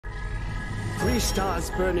Three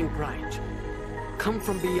stars burning bright, come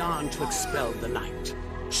from beyond to expel the night.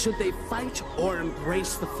 Should they fight or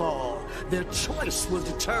embrace the fall, their choice will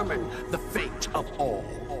determine the fate of all.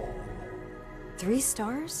 3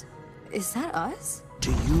 stars? Is that us?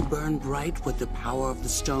 Do you burn bright with the power of the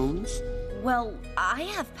stones? Well, I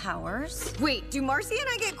have powers. Wait, do Marcy and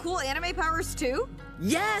I get cool anime powers too?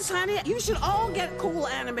 Yes, honey, you should all get cool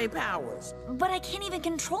anime powers. But I can't even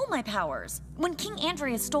control my powers. When King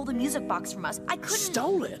Andreas stole the music box from us, I couldn't—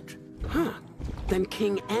 Stole it? Huh. Then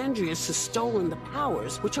King Andreas has stolen the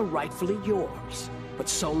powers which are rightfully yours. But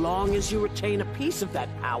so long as you retain a piece of that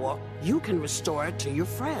power, you can restore it to your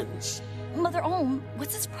friends. Mother Olm,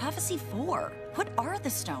 what's this prophecy for? What are the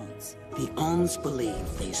stones? The Olms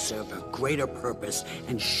believe they serve a greater purpose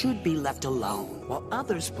and should be left alone, while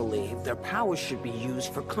others believe their powers should be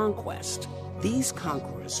used for conquest. These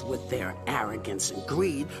conquerors, with their arrogance and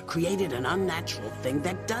greed, created an unnatural thing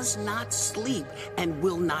that does not sleep and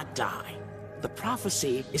will not die. The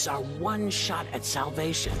prophecy is our one shot at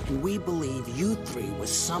salvation, and we believe you three were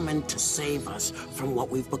summoned to save us from what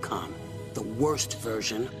we've become, the worst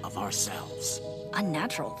version of ourselves.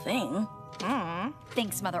 Unnatural thing?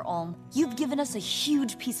 Thanks, Mother Olm. You've given us a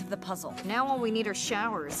huge piece of the puzzle. Now all we need are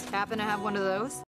showers. Happen to have one of those?